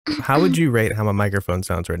How would you rate how my microphone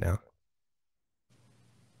sounds right now?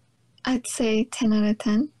 I'd say 10 out of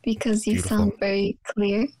 10 because you Beautiful. sound very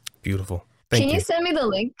clear. Beautiful. Can Thank you you. send me the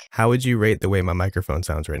link? How would you rate the way my microphone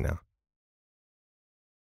sounds right now?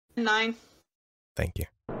 9. Thank you.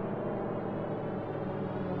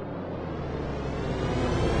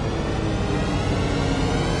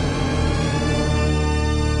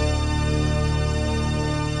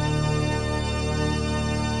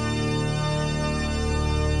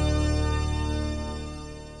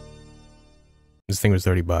 This thing was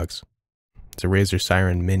 30 bucks. It's a Razer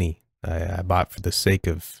Siren Mini I bought for the sake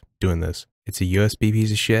of doing this. It's a USB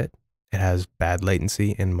piece of shit. It has bad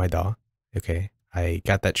latency in my DAW. Okay, I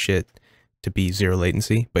got that shit to be 0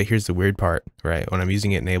 latency, but here's the weird part, right? When I'm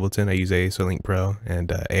using it in Ableton, I use ASO Link Pro and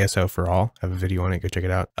ASO for all. I have a video on it, go check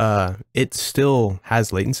it out. It still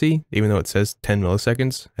has latency, even though it says 10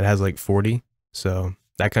 milliseconds. It has like 40, so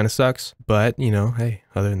that kind of sucks. But, you know, hey,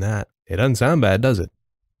 other than that, it doesn't sound bad, does it?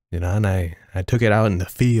 You know, and I took it out in the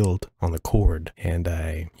field on the cord, and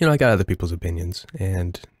I got other people's opinions,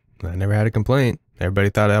 and I never had a complaint. Everybody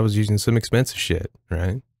thought I was using some expensive shit,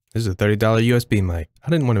 right? This is a $30 USB mic. I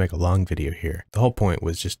didn't want to make a long video here. The whole point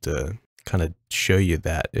was just to kind of show you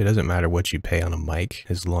that it doesn't matter what you pay on a mic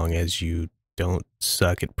as long as you don't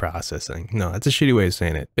suck at processing. No, that's a shitty way of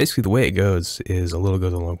saying it. Basically, the way it goes is a little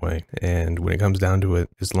goes a long way. And when it comes down to it,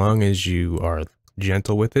 as long as you are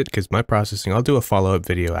gentle with it, because my processing, I'll do a follow-up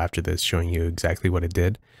video after this showing you exactly what it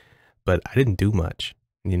did, but I didn't do much.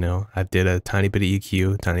 You know, I did a tiny bit of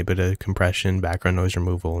EQ, tiny bit of compression, background noise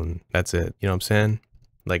removal, and that's it. You know what I'm saying?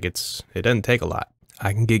 Like it doesn't take a lot.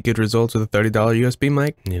 I can get good results with a $30 USB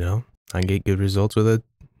mic, you know. I can get good results with a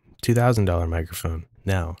 $2,000 microphone.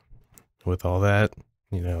 Now, with all that,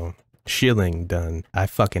 you know, shilling done, I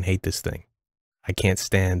fucking hate this thing. I can't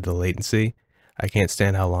stand the latency. I can't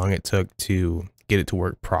stand how long it took to get it to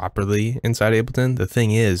work properly inside Ableton. The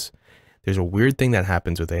thing is, there's a weird thing that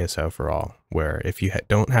happens with ASO for all, where if you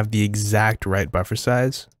don't have the exact right buffer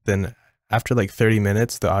size, then after like 30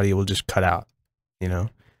 minutes, the audio will just cut out, you know,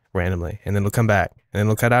 randomly, and then it'll come back, and then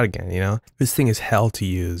it'll cut out again, you know? This thing is hell to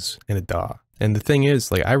use in a DAW. And the thing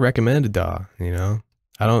is, like, I recommend a DAW, you know?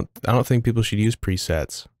 I don't think people should use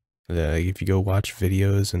presets. If you go watch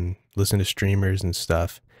videos and listen to streamers and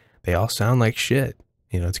stuff, they all sound like shit.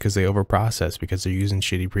 You know, it's because they overprocess because they're using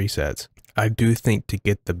shitty presets. I do think to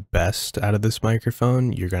get the best out of this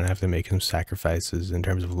microphone, you're going to have to make some sacrifices in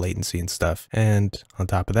terms of latency and stuff. And on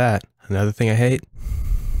top of that, another thing I hate,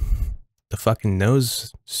 the fucking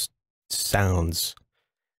nose sounds.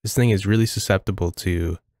 This thing is really susceptible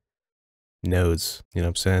to noise, you know what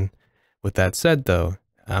I'm saying? With that said though,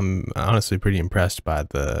 I'm honestly pretty impressed by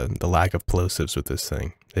the lack of plosives with this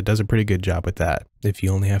thing. It does a pretty good job with that. If you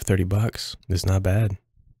only have 30 bucks, it's not bad.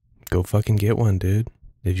 Go fucking get one, dude.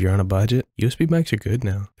 If you're on a budget, USB mics are good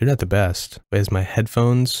now. They're not the best, but as my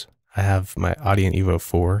headphones, I have my Audient Evo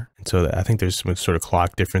 4, and so I think there's some sort of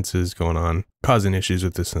clock differences going on, causing issues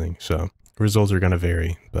with this thing. So results are gonna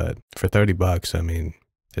vary, but for 30 bucks, I mean,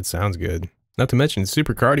 it sounds good. Not to mention it's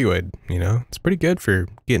super cardioid, you know? It's pretty good for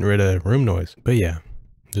getting rid of room noise. But yeah,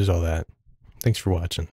 there's all that. Thanks for watching.